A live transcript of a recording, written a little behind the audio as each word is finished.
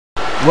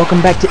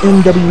Welcome back to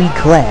MWE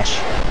Clash.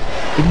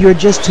 If you are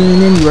just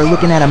tuning in, you are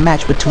looking at a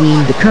match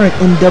between the current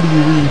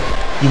MWE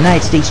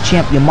United States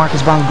Champion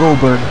Marcus von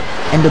Goldberg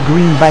and the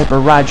Green Viper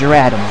Roger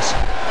Adams.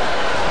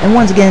 And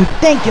once again,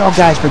 thank y'all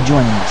guys for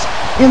joining us.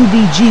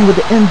 MVG with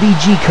the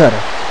MVG cutter.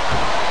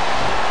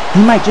 He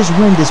might just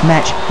win this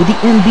match with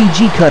the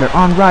MVG cutter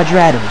on Roger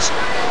Adams.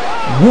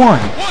 1,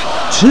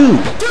 2.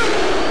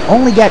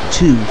 Only got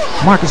 2.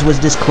 Marcus was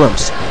this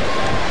close.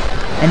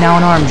 And now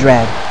an arm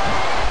drag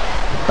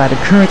by the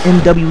current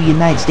MWE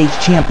United States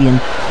Champion,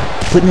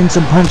 putting in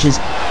some punches,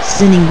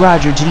 sending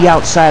Roger to the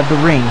outside of the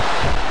ring.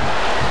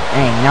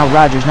 Dang, now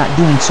Roger's not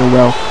doing so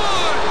well.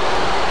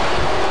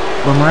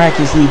 But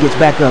miraculously he gets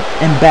back up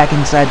and back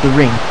inside the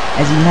ring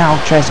as he now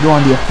tries to go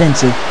on the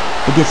offensive,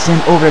 but gets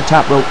sent over the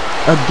top rope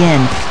again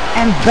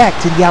and back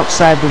to the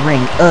outside of the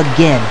ring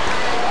again.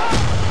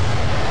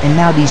 And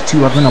now these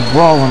two are going to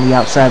brawl on the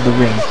outside of the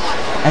ring.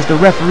 As the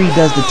referee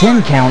does the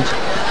 10 count,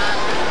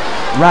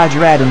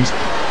 Roger Adams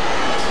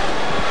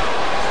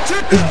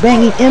is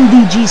banging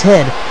MVG's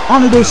head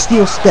onto those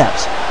steel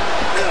steps.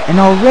 And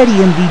already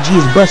MVG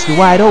is busted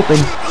wide open,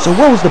 so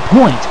what was the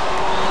point?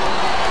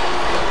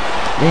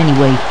 But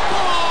anyway,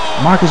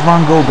 Marcus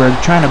von Goldberg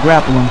trying to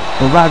grapple him,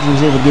 but Roger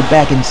was able to get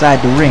back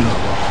inside the ring.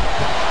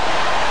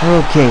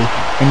 Okay,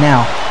 and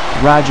now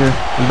Roger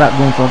is about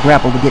going for a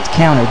grapple but gets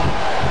countered.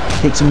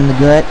 Kicks him in the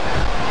gut.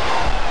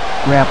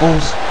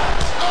 Grapples.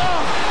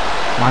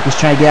 Marcus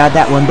trying to get out of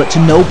that one, but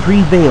to no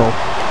prevail.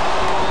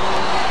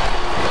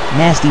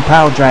 Nasty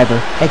pile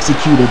driver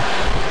executed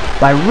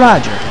by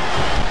Roger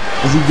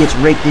as he gets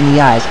raked in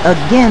the eyes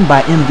again by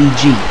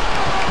MVG.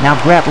 Now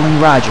grappling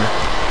Roger.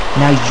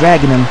 Now he's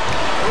dragging him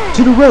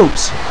to the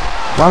ropes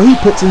while he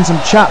puts in some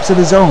chops of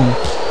his own.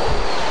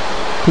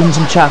 Putting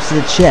some chops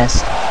to the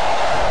chest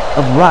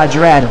of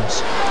Roger Adams.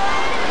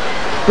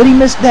 But he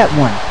missed that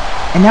one.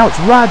 And now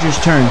it's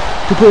Roger's turn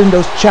to put in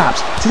those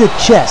chops to the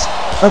chest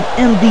of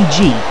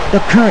MVG,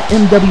 the current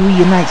MWE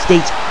United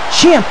States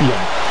Champion.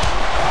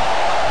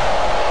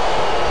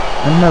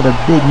 Another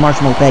big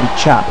marshmallow patty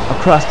chop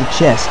across the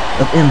chest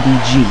of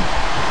MVG.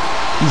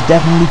 He's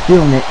definitely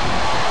feeling it.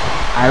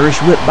 Irish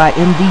whip by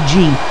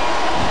MVG.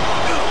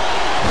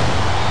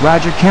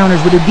 Roger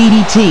counters with a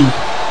DDT.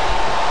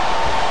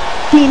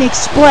 Phoenix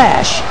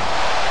splash.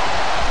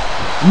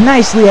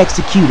 Nicely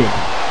executed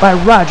by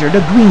Roger, the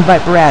Green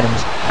Viper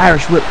Adams.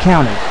 Irish whip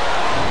countered.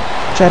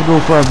 Tried to go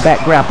for a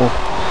back grapple,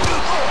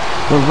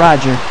 but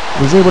Roger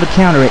was able to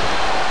counter it.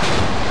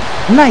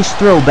 Nice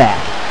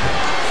throwback.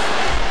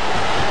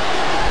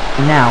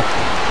 And now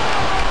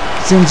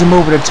sends him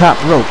over the top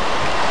rope.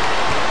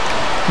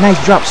 Nice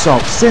drop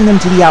salt. Send him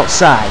to the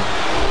outside.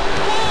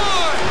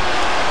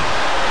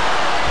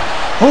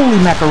 Holy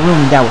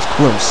macaroni, that was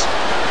close.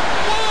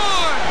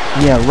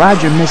 Yeah,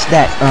 Roger missed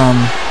that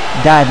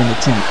diving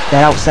attempt,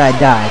 that outside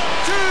dive.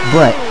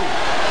 But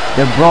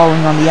they're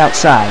brawling on the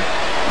outside.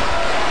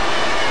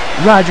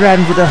 Roger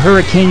Adams with a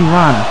Hurricane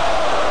Rana.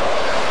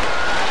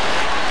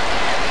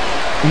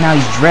 And now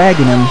he's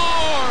dragging him.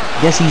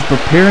 Guess he's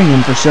preparing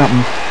him for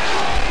something.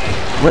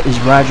 What is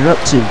Roger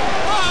up to?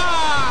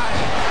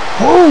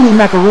 Holy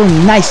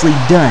macaroni, nicely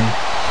done.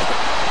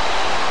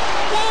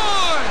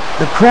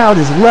 The crowd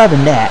is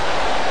loving that.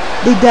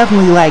 They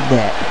definitely like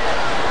that.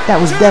 That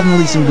was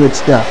definitely some good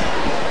stuff.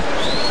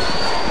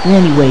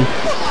 Anyway,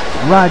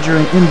 Roger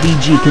and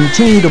MVG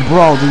continue to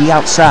brawl to the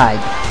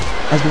outside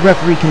as the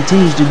referee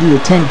continues to do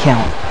the 10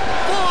 count.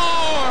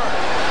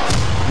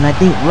 And I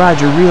think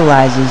Roger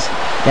realizes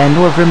that in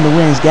order for him to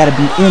win, he's got to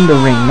be in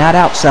the ring, not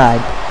outside.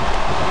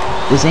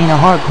 This ain't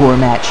a hardcore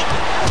match.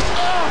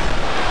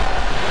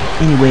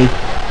 Anyway,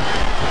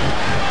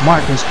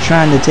 Marcus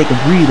trying to take a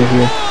breather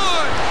here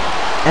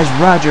as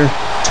Roger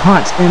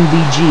taunts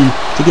MVG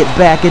to get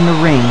back in the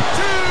ring.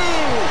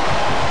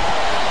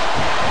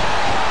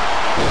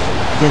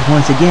 I guess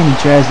once again he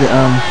tries to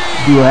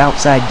do an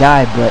outside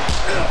dive, but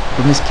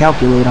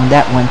miscalculate on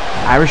that one.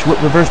 Irish whip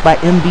reversed by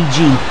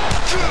MVG,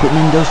 putting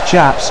in those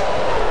chops.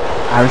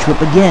 Irish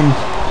whip again,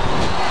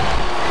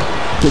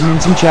 putting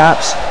in some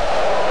chops.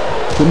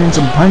 Putting in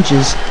some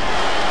punches.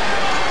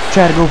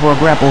 Try to go for a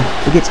grapple,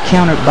 but gets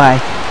countered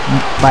by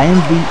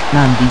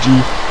MVG,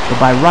 but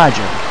by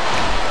Roger.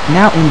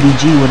 Now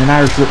MVG with an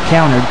Irish whip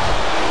countered.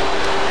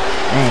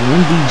 And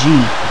MVG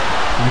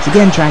once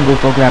again trying to go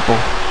for a grapple,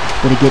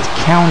 but it gets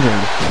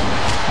countered.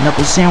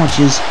 Knuckle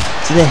sandwiches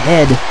to the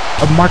head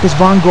of Marcus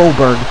von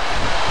Goldberg.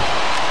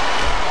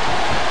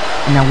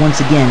 And now once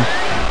again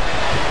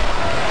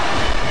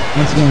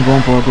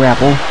going for a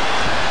grapple.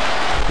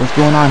 What's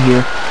going on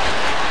here?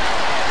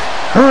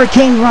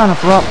 Hurricane Rana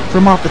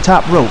from off the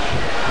top rope.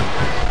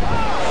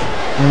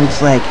 And it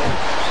looks like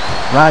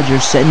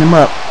Roger's setting him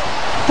up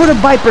for the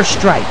Viper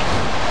Strike.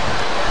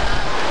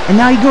 And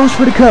now he goes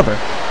for the cover.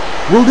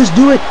 Will this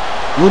do it?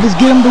 Will this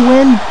get him the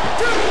win?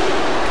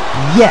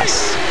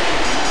 Yes.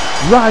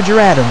 Roger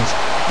Adams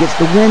gets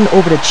the win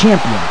over the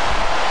champion.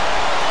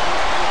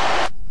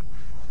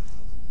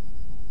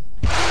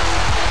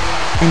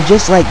 And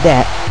just like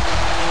that,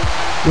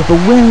 with a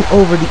win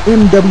over the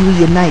MWE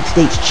United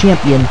States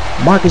Champion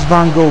Marcus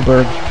von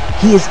Goldberg,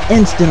 he is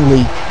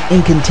instantly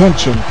in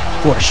contention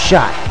for a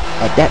shot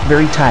at that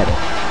very title.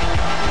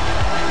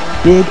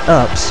 Big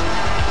ups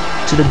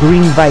to the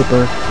Green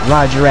Viper,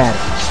 Roger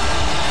Adams.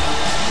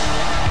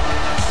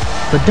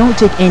 But don't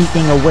take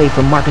anything away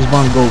from Marcus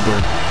von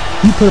Goldberg.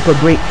 He put up a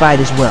great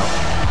fight as well.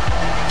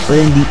 But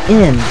in the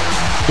end,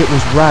 it was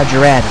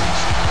Roger Adams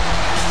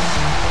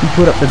who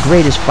put up the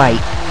greatest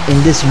fight in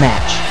this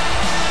match.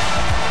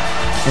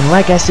 And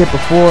like I said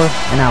before,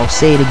 and I'll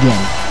say it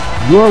again,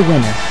 your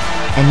winner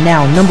and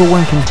now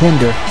 #1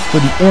 contender for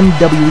the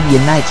MWE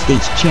United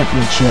States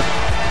Championship,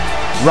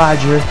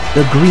 Roger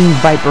the Green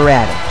Viper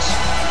Adams.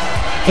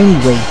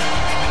 Anyway,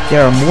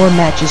 there are more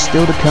matches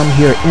still to come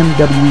here at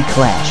MWE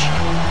Clash.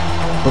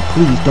 But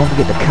please don't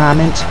forget to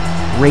comment,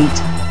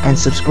 rate, and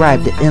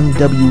subscribe to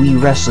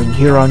MWE Wrestling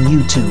here on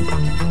YouTube.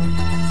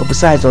 But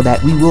besides all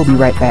that, we will be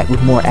right back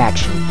with more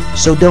action.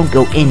 So don't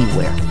go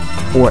anywhere,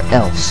 or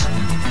else.